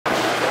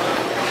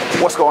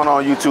What's going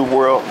on, YouTube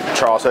world?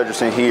 Charles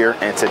Hutcherson here,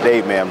 and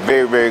today, man,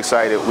 very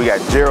excited. We got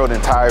Gerald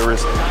and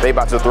Tirus. They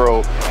about to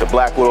throw the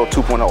Black Widow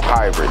 2.0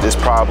 hybrid. This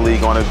probably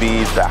going to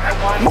be the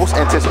most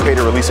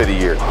anticipated release of the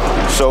year.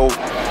 So,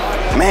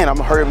 man, I'm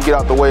gonna hurry up and get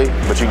out the way,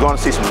 but you're gonna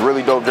see some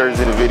really dope jerseys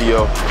in the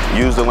video.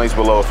 Use the links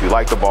below if you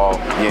like the ball.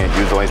 Yeah,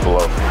 use the links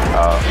below.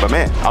 But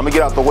man, I'm gonna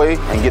get out the way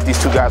and get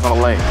these two guys on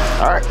the lane.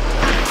 All right.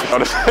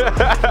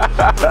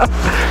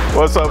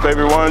 What's up,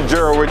 everyone?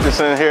 Gerald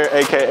Richardson here,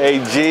 aka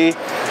G.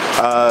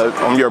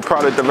 I'm your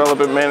product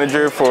development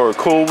manager for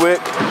Cool Wick.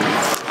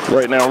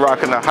 Right now, I'm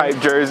rocking the hype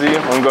jersey.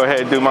 I'm gonna go ahead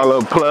and do my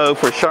little plug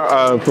for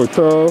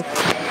Toro.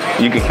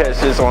 You can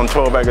catch this on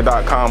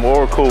 12bagger.com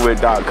or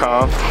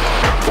coolwick.com.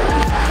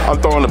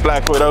 I'm throwing the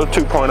Black Widow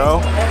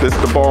 2.0. This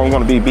is the ball I'm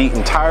going to be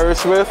beating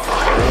Tirus with.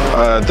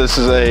 This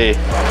is a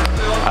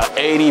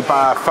 80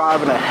 by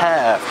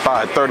 5.5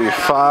 by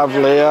 35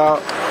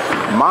 layout.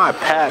 My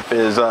pap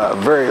is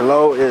very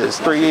low. It is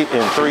 3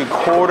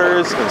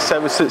 3/4 and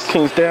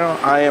 7/16 down.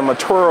 I am a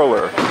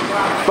twirler,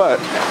 but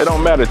it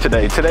don't matter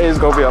today. Today is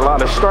going to be a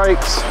lot of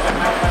strikes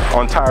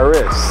on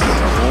Tirus.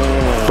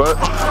 But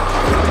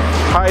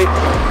hype,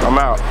 I'm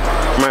out,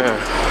 man.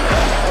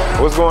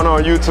 What's going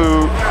on,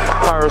 YouTube?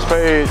 Tirus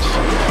page,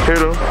 hit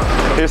him.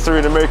 History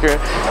in the making.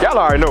 Y'all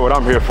already know what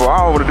I'm here for. I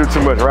don't want to do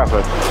too much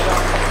rapping.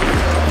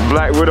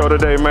 Black Widow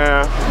today,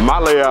 man. My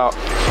layout,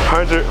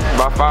 100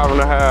 by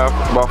 5.5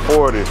 by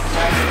 40.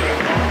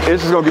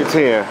 It's just gonna get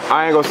 10.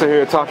 I ain't gonna sit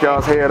here and talk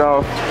y'all's head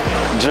off.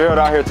 Gerald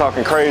out here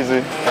talking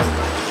crazy.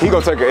 He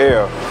gonna take an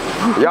L.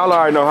 Y'all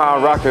already know how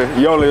I'm rocking.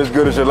 You only as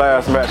good as your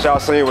last match. Y'all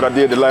seen what I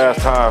did the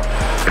last time.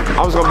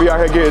 I'm just gonna be out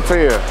here getting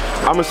 10.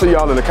 I'm gonna see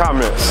y'all in the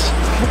comments.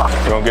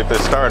 We're gonna get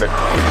this started.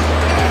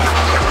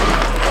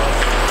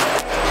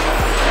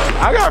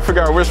 I gotta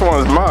figure out which one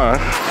is mine.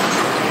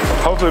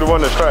 Hopefully the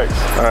one that strikes.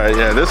 All right,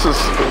 yeah, this is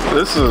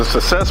a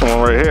successful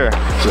one right here.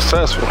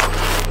 Successful. All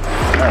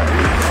right.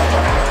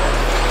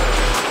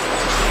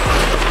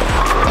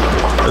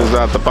 This is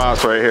out the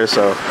box right here,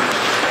 so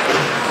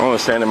I'm gonna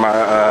stand in my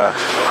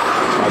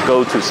my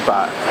go-to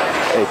spot,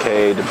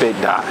 aka the big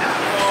dot.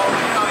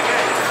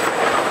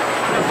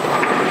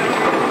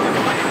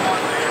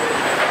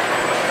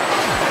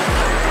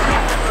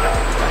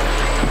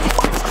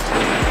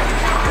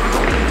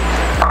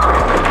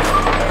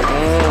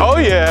 Oh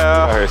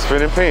yeah! All right,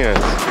 spinning pins.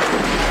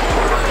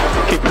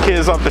 Keep the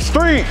kids off the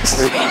streets.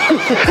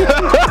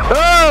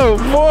 Oh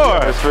boy!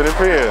 Right, spinning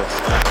pins.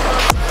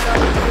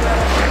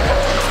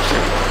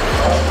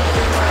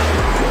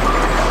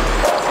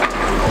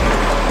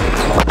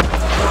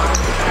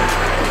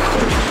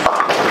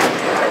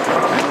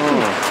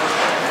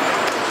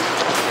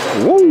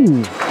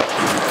 Woo!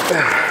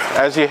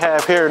 As you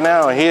have here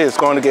now, he is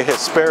going to get his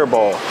spare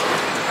ball.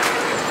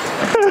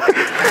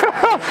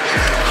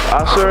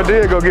 I sure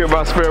did go get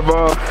my spare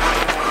ball.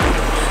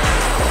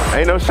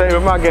 Ain't no shame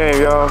in my game,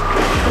 y'all.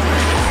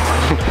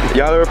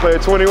 Y'all ever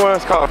played 21?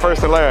 It's called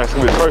first and last. It's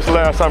gonna be the first and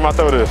last time I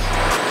throw this.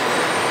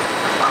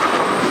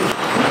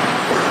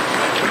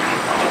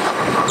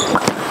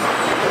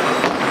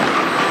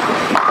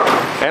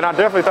 And I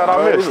definitely thought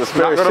I missed.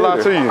 Not gonna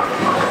lie to you.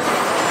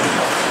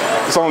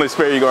 It's only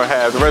spare you're gonna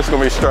have. The rest is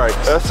gonna be strikes.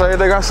 That's the same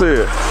thing I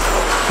said.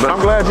 But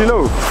I'm glad you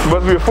know. You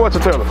must be a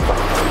fortune teller.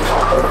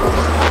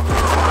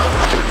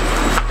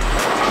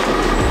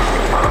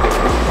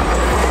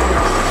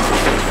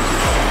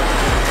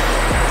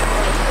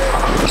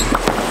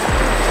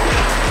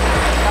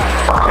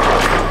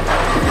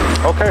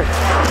 Okay,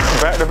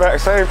 back to back,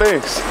 same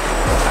things.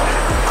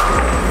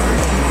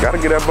 Gotta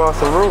get that ball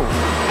some room.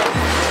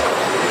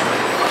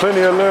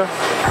 Plenty of left.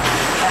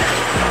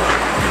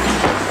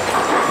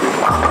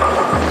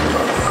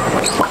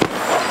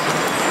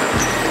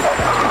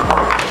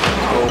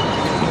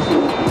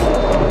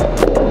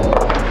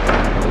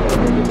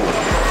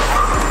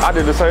 I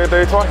did the same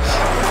thing twice.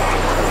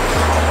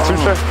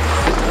 Touche.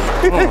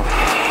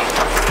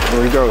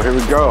 Here we go, here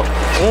we go.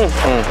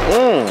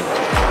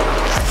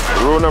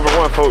 Rule number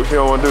 1, folks, you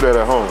don't want to do that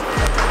at home.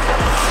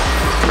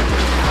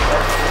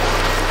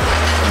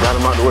 Got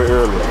him out the way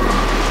early.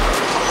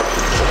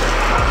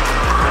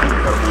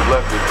 Gotta be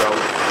lefty,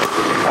 fellas.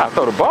 I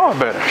throw the ball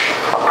better.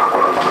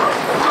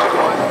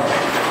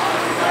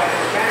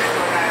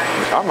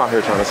 I'm out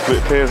here trying to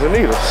split pins and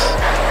needles.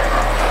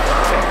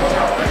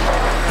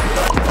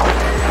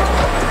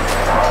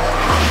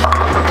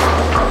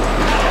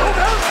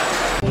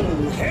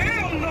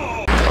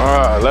 All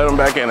right, let him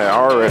back in there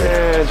already.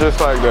 Yeah, just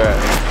like that.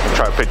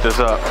 Try to pick this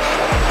up.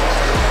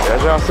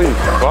 As y'all see,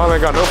 ball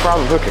ain't got no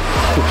problem hooking.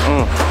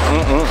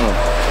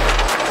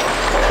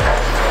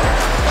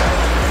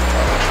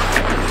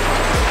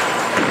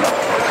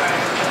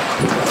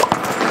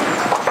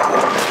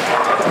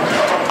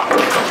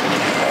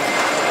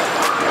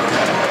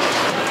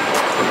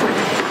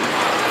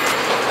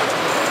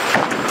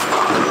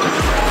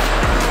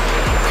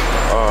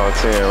 Oh,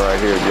 10 right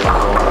here, get him.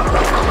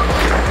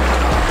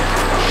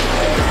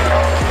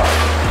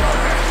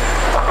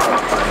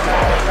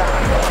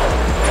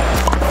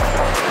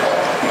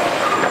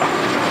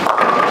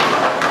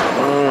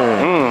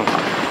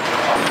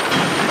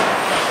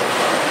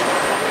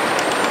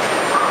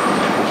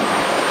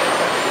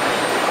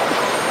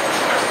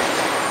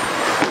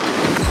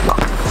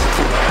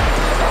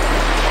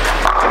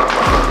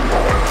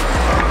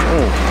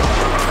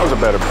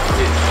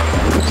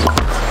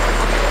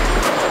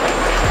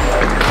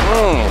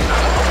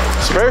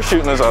 Spare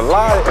shooting is a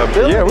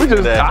liability. Yeah, we just,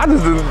 today. I'm not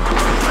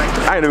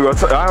even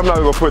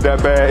gonna put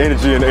that bad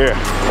energy in the air.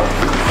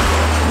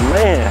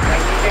 Man.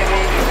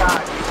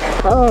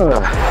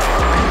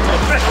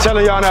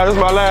 Telling y'all now, this is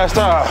my last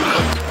time.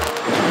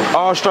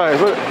 All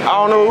strikes. I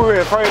don't know where we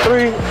in, frame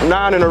 3,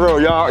 9 in a row.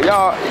 Y'all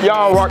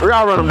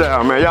run them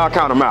down, man. Y'all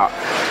count them out.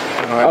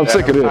 Right, I'm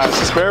sick of this.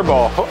 It's a spare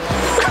ball.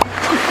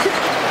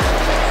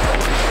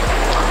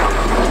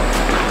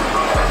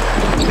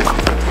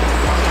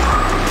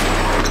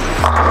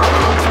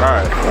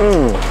 Alright.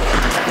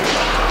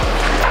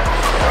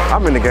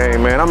 I'm in the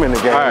game, man. I'm in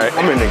the game. All right.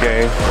 I'm in the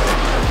game.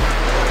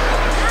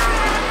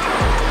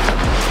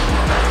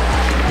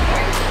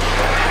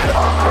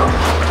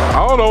 I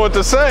don't know what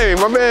to say.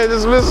 My man,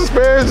 just Mr.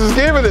 Spears is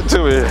giving it to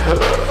me.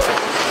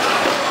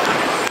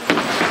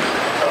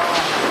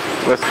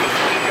 Let's.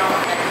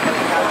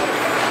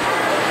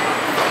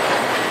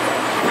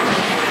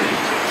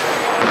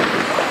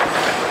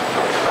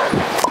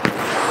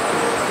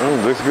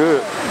 Looks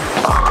good.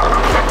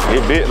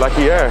 It bit like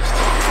he asked.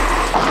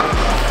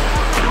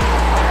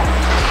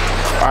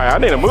 All right, I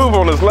need to move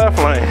on this left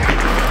lane.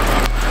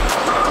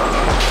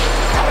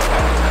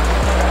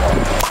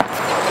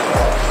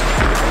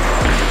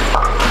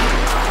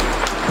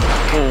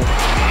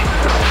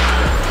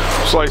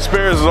 It's like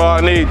Spears is all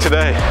I need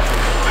today.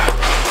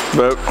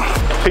 But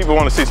people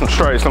want to see some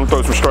strikes. Let me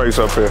throw some strikes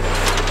up here.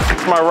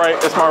 It's my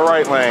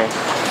right lane.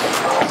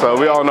 So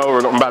we all know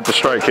we're about to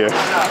strike here.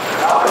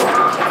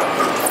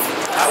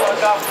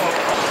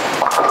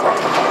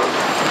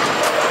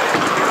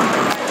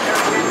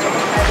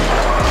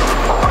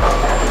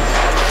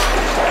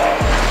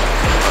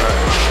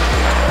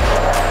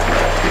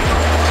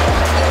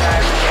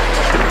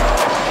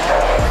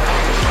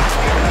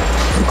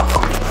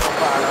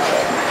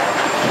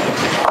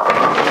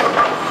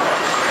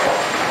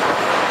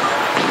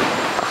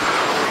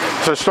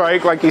 To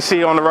strike like you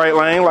see on the right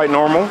lane, like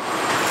normal.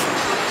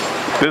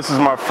 This is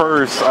my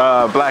first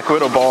Black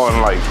Widow ball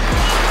in like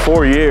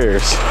 4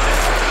 years.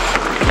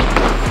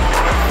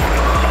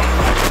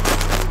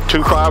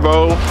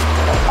 250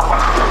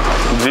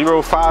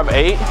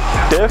 058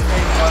 diff.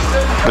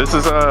 This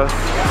is I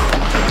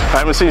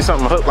haven't seen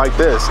something hook like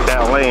this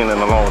down lane in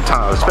a long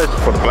time, especially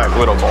for the Black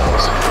Widow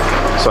balls.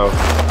 So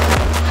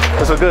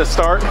it's a good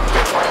start.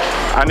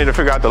 I need to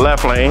figure out the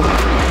left lane,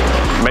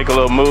 make a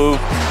little move,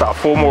 about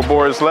 4 more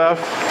boards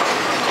left,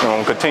 and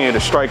I'm gonna continue to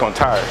strike on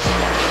Tirus.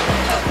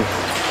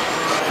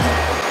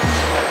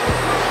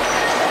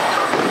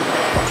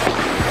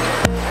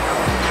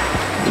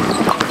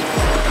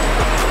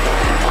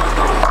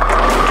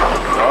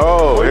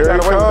 Oh, here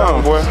it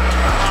comes, boy.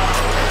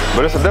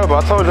 But it's a double.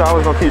 I told you I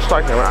was gonna keep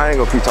striking. I ain't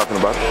gonna keep talking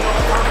about it.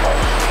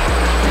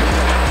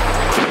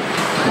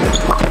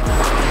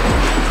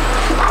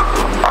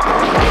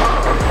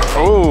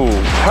 Ooh.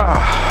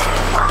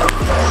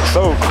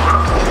 So,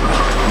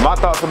 my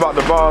thoughts about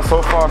the ball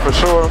so far for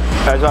sure,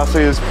 as y'all see,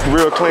 it's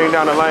real clean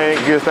down the lane,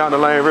 gets down the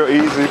lane real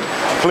easy,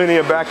 plenty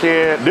of back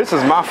end. This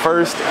is my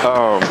first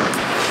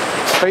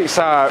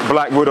stateside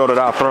Black Widow that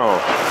I've thrown.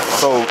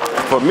 So,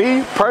 for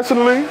me,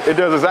 personally, it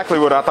does exactly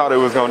what I thought it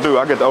was gonna do.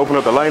 I get to open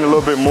up the lane a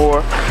little bit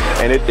more,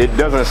 and it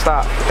doesn't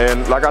stop.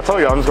 And like I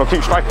told you, I'm just gonna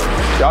keep striking.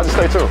 Y'all just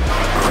stay tuned.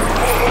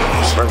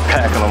 Start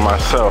packing on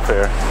myself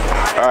here.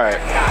 All right.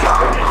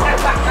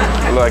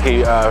 Look like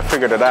he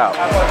figured it out.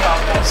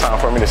 It's time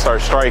for me to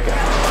start striking.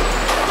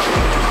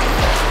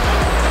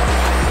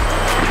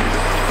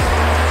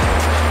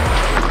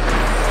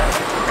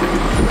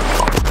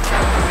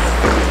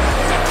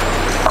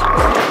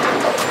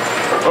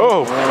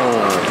 Oh.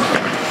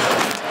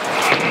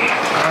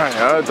 All right,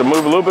 I have to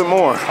move a little bit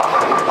more.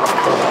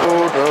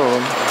 Hold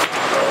on.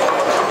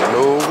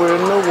 Know when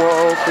to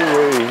walk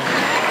away.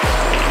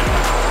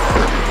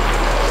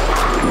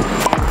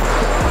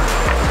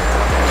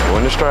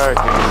 When the strike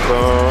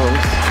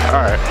comes.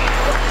 All right.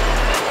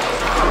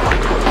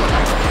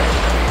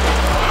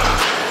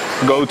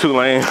 Go-to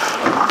lane.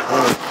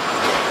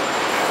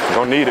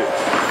 Don't need it.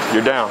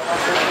 You're down.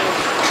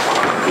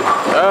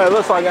 It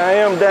looks like I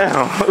am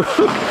down.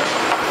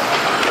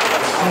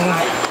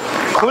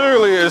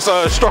 Clearly it's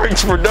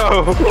strikes for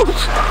dough.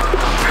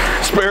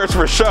 Spares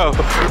for show.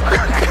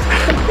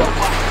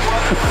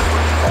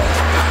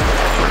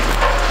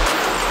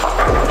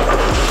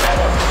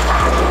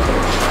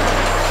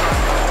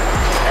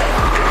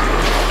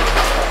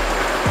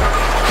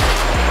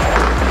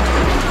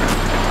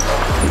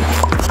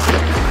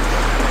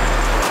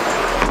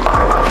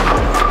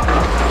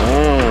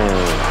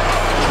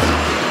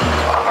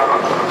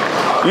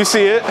 You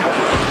see it?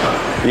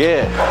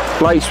 Yeah.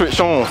 Light switch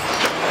on.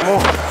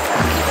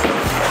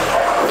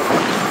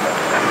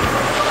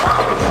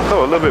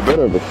 Throw a little bit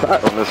better of a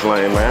shot on this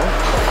lane, man.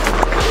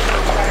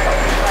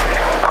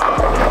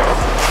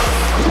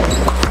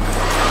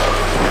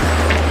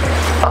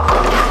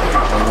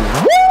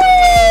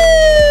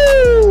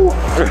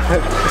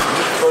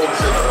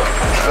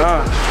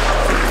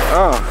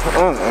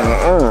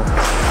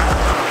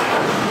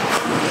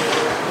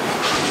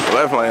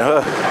 Left lane,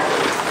 huh?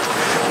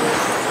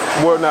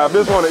 Well, now if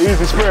this one an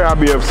easy spare, I'd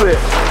be upset.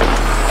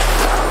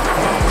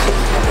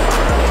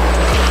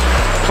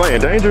 playing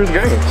dangerous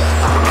games.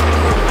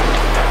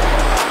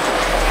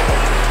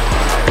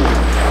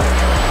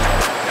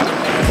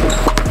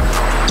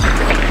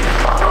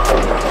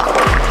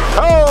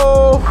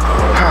 Oh!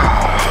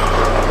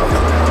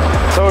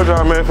 Told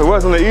y'all, man, if it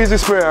wasn't an easy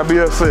spare, I'd be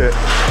upset.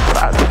 But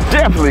I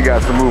definitely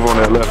got to move on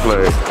that left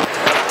leg.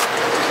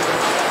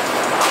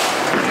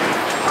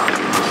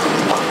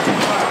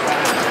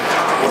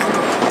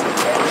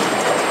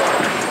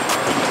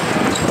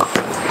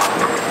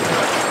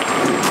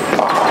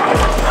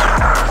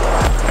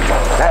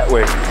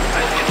 Way.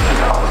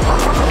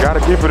 Gotta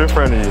keep it in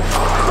front of you.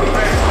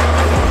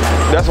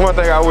 That's one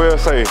thing I will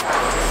say.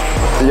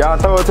 Y'all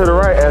throw it to the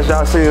right as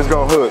y'all see it's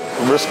gonna hook.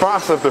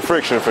 Responsive to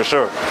friction for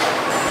sure.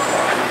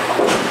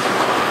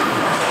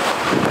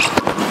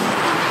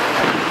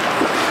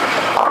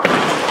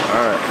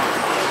 All right.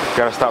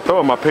 Gotta stop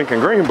throwing my pink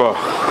and green ball.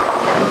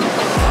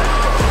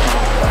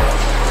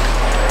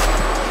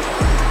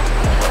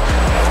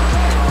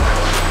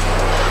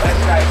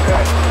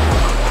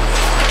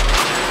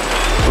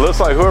 Looks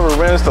like whoever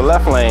wins the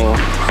left lane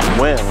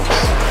wins.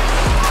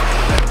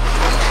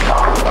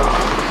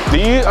 Do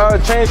you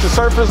change the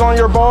surface on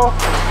your ball?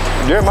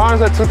 Yeah,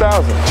 mine's at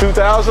 2,000.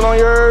 2,000 on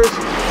yours?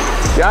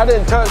 Yeah, I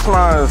didn't touch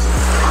mine.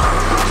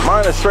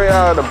 Mine is straight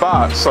out of the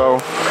box,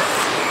 so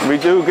we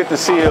do get to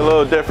see a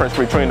little difference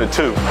between the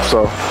two.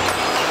 So.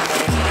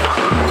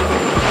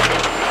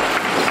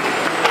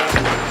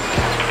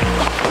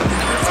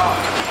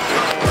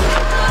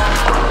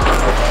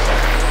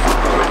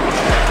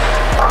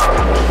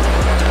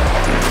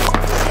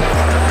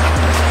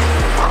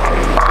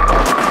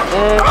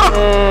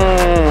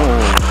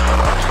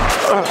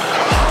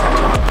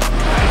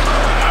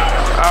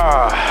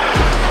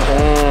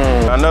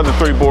 Another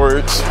 3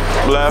 boards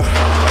left.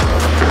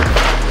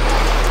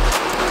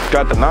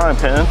 Got the 9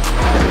 pin.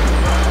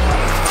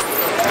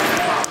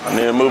 I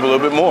need to move a little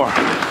bit more.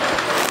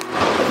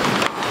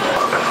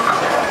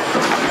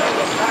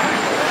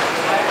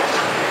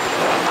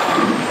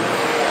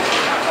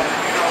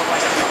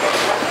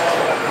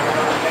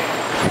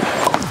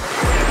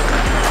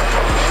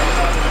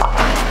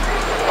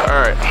 All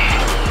right.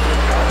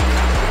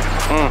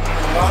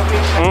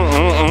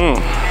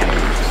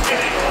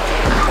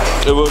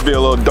 It will be a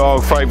little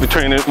dog fight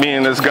between me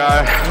and this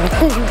guy.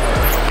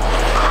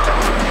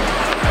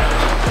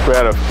 We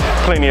had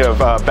plenty of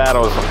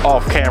battles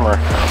off camera.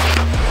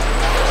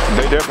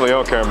 They definitely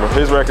on camera.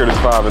 His record is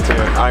 5 and 10.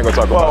 I ain't gonna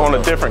talk about it. Well, on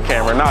a different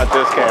camera, not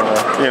this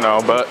camera, you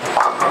know, but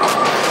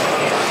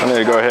I need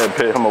to go ahead and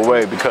put him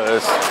away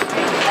because,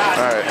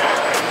 all right.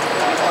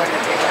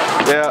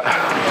 Yeah,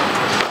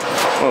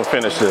 I'm gonna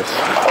finish this.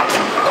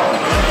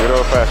 Good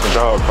old-fashioned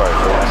dog fight,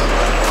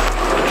 folks.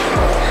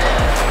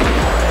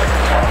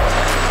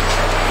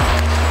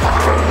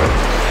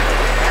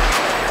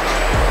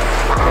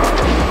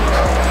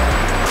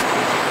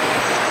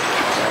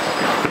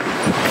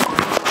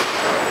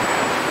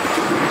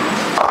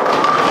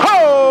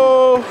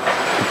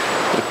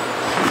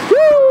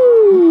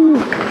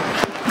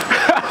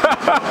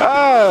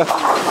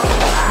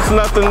 It's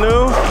nothing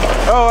new.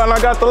 Oh, and I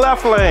got the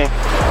left lane.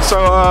 So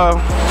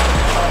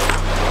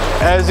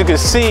as you can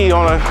see,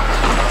 on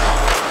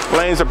the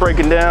lanes are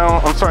breaking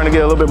down. I'm starting to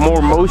get a little bit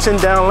more motion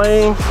down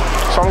lane.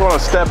 So I'm going to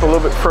step a little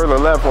bit further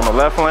left on the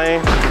left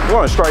lane. I'm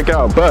going to strike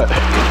out, but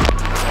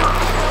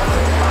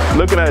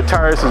looking at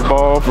Tirus'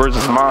 ball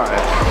versus mine,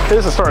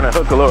 his is starting to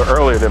hook a little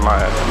earlier than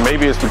mine.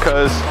 Maybe it's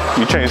because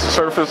you changed the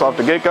surface off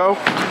the get-go,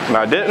 and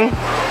I didn't.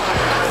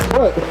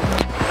 But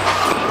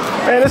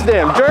man, this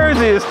damn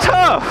jersey is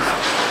tough.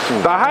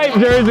 The hype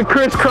jersey,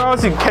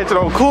 crisscross, you can catch it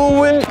on Cool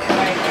Wick,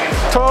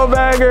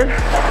 12-bagger.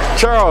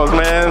 Charles,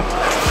 man,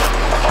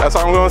 that's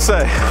all I'm gonna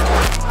say.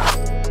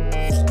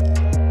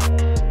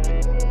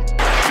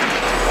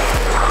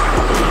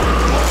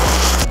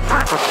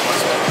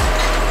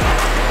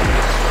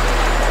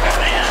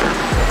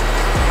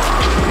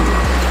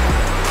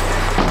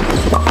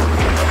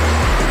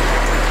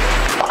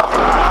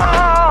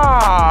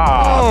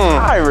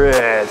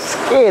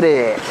 Tirus, get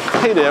it.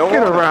 He didn't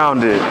Get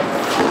around it.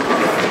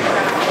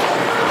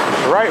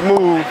 Right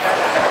move,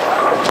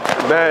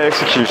 bad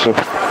execution.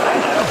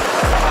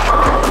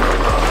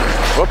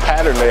 What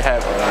pattern they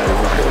have?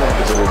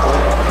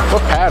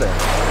 What pattern?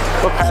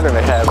 What pattern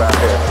they have out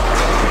here?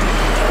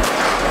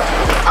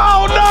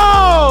 Oh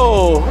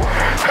no!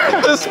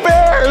 The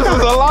spares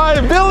is a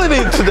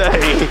liability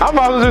today. I'm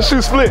about to just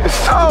shoot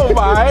splits. Oh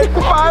my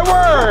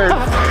word!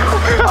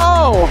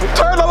 Oh,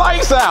 turn the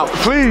lights out.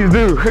 Please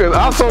do.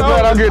 I'm so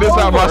glad I'm getting this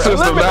out of my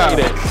system now.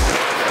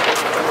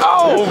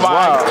 Oh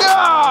my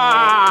God!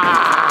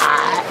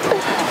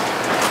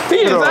 He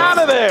is out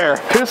of there.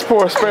 Piss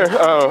poor spare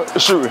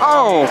shooting.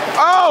 Oh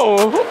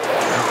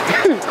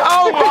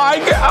my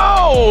God!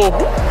 Oh!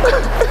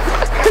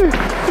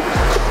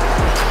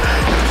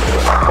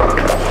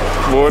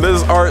 Boy,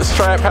 this Art's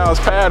Trap House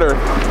pattern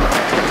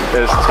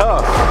is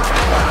tough.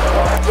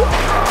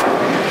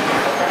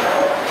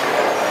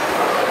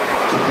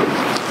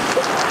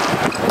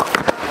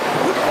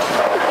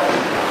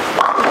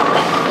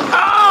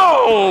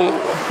 Oh!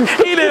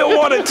 He didn't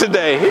want it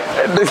today.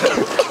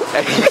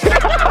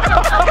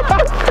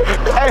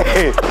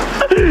 Hey,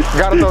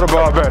 gotta throw the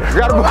ball better.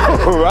 Gotta move.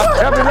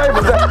 Help your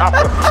neighbors out.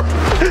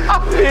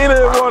 He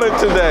didn't want it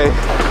today.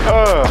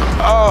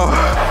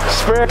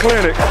 Spare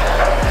clinic.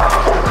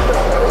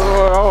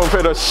 I'm gonna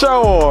put a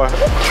show on.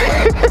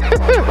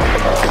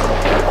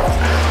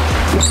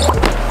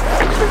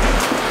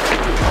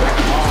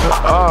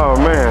 Oh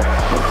man.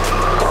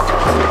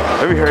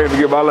 Let me hurry up and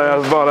get my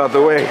last ball out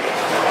the way.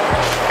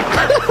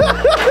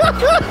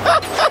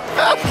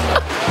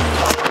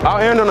 I'll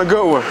end on a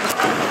good one.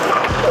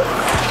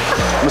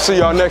 We'll see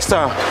y'all next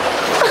time.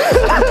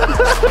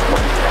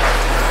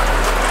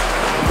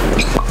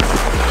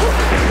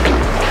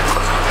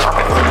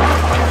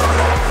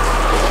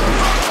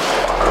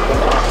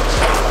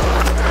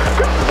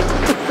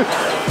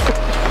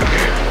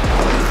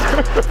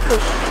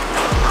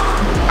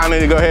 I need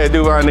to go ahead and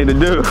do what I need to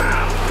do.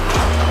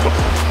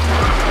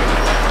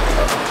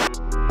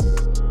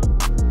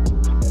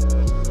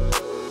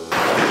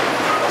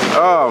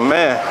 Oh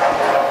man.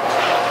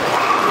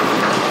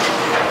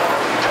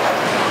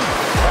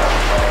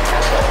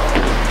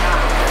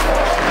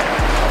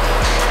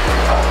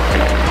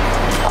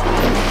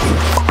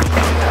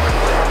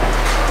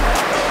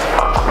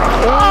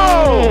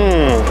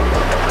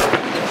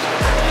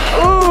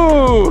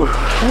 Ooh,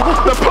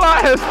 the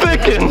plot has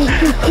thickened.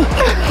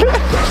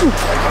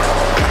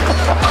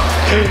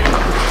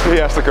 He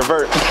has to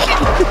convert.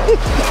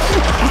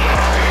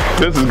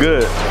 This is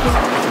good.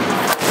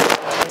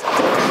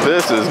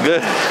 This is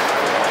good.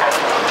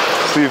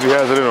 See if he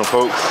has it in him,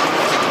 folks.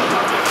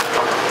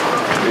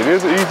 It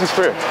is an easy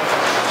spare.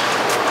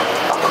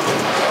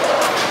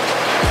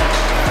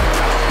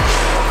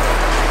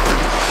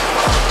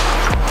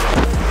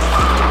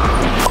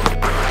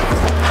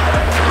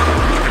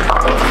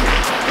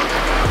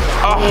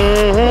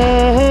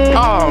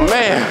 Oh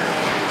man.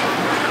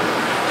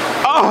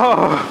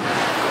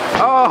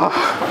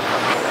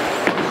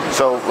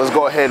 So let's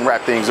go ahead and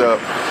wrap things up.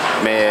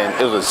 Man,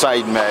 it was an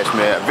exciting match,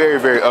 man. Very,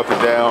 very up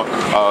and down.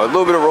 A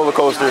little bit of roller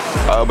coaster,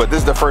 but this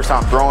is the first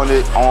time throwing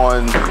it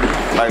on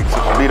like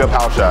beat up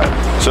house shot.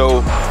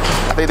 So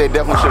I think they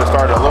definitely should have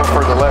started a little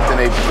further left than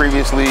they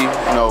previously,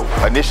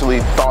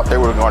 initially thought they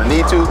were going to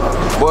need to.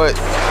 But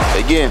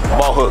again,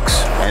 ball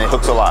hooks, and it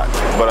hooks a lot.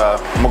 But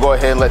I'm gonna go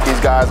ahead and let these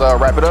guys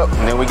wrap it up,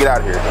 and then we get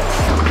out of here.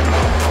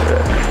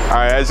 All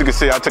right, as you can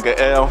see, I took an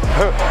L.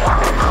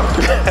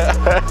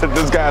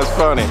 This guy's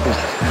funny.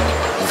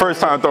 First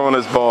time throwing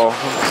this ball,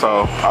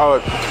 so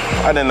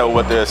I didn't know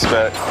what to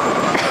expect.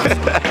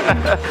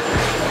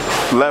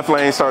 Left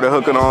lane started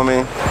hooking on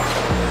me.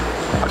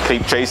 I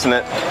keep chasing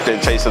it,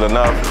 didn't chase it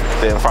enough,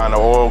 didn't find the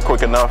oil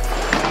quick enough,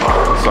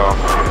 so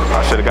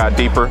I should have got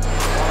deeper.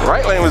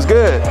 Right lane was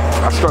good.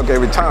 I struck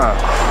every time.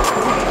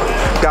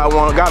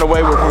 Got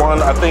away with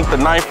one. I think the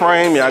 9th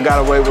frame, yeah, I got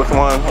away with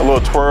one, a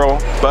little twirl,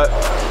 but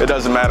it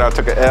doesn't matter. I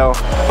took an L.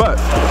 But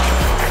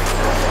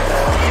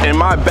in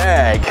my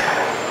bag,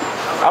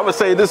 I would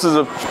say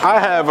I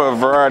have a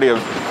variety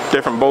of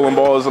different bowling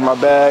balls in my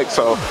bag.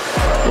 So,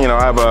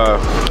 I have a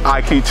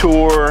IQ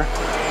Tour,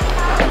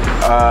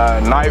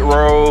 Night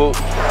Road,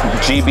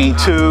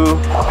 GB2,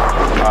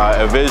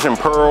 a Vision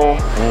Pearl,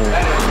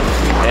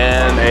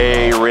 and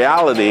a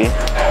Reality.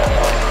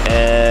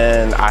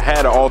 And I had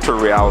an Ultra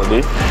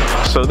Reality.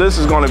 So this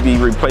is going to be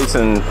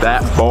replacing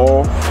that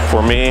ball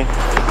for me.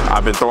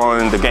 I've been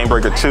throwing the Game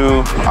Breaker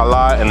 2 a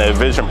lot and the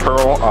Vision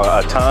Pearl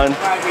a ton.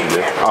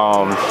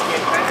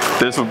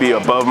 This would be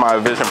above my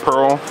Vision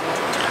Pearl,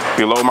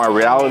 below my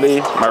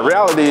Reality. My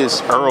Reality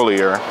is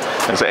earlier.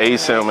 It's an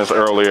ASIM, it's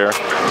earlier.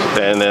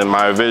 And then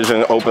my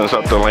Vision opens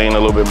up the lane a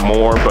little bit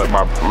more, but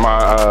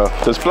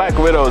this Black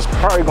Widow is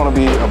probably gonna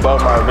be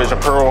above my Vision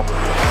Pearl.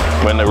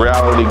 When the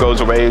Reality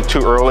goes away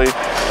too early,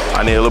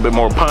 I need a little bit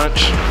more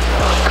punch.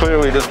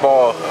 Clearly this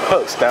ball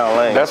hooks down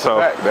lane. That's a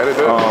fact, that it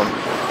does.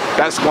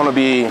 That's gonna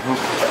be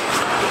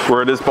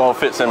where this ball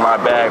fits in my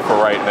bag for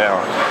right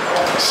now.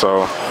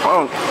 So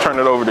I'll turn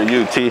it over to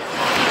you, T.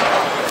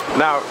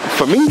 Now,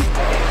 for me,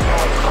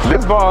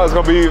 this ball is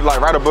gonna be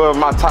like right above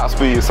my top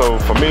speed. So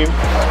for me,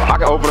 I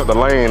can open up the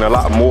lane a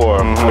lot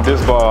more with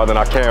this ball than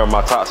I can with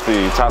my top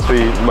speed. Top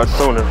speed much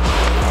sooner.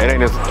 It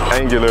ain't as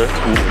angular,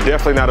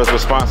 definitely not as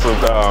responsive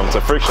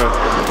to friction.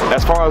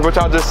 As far as what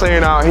y'all just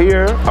saying out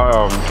here,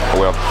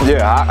 well,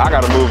 yeah, I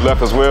gotta move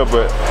left as well,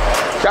 but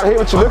gotta hit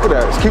what you're looking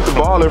at. Just keep the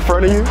ball in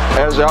front of you.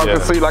 As y'all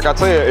can see, like I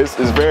said,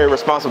 it's very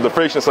responsive to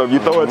friction. So if you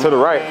throw it to the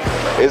right,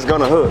 it's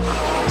gonna hook.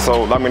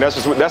 So I mean,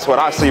 that's what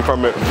I see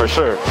from it for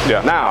sure.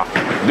 Yeah. Now,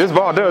 this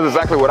ball does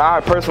exactly what I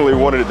personally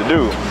wanted it to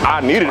do.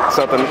 I needed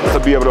something to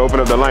be able to open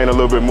up the lane a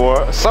little bit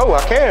more, so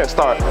I can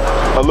start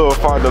a little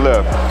farther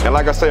left. And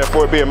like I said,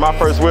 for it being my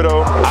first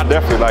Widow, I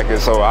definitely like it.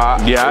 So I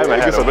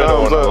haven't had a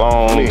Widow in a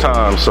long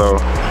time. So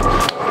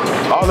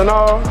all in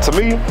all, to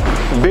me,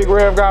 big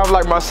rev guy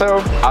like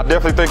myself, I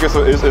definitely think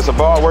it's a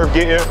ball worth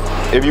getting.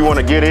 If you want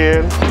to get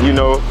in,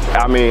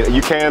 I mean,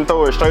 you can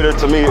throw it straighter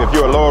to me. If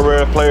you're a lower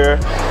rev player,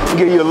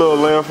 give you a little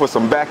length with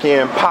some back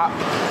end pop.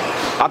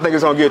 I think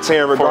it's gonna get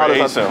 10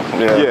 regardless.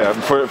 Yeah,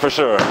 for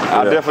sure.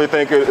 I definitely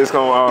think it's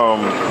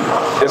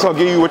gonna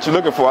give you what you're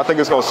looking for. I think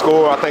it's gonna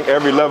score. I think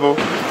every level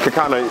can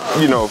kind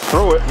of, you know,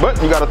 throw it,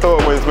 but you gotta throw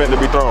it when it's meant to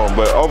be thrown.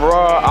 But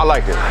overall, I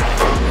like it.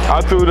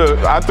 I threw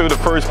the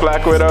first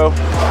Black Widow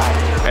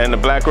and the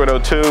Black Widow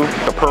 2,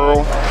 the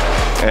Pearl,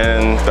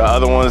 and the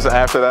other ones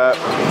after that.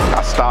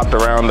 I stopped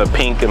around the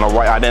pink and the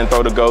white. I didn't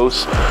throw the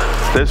Ghost.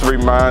 This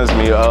reminds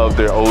me of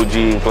the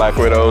OG Black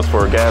Widows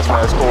for a gas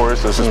mask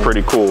course. This is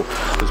pretty cool,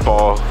 this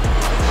ball.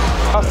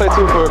 I'll stay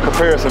tuned for a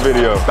comparison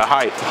video. The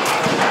height.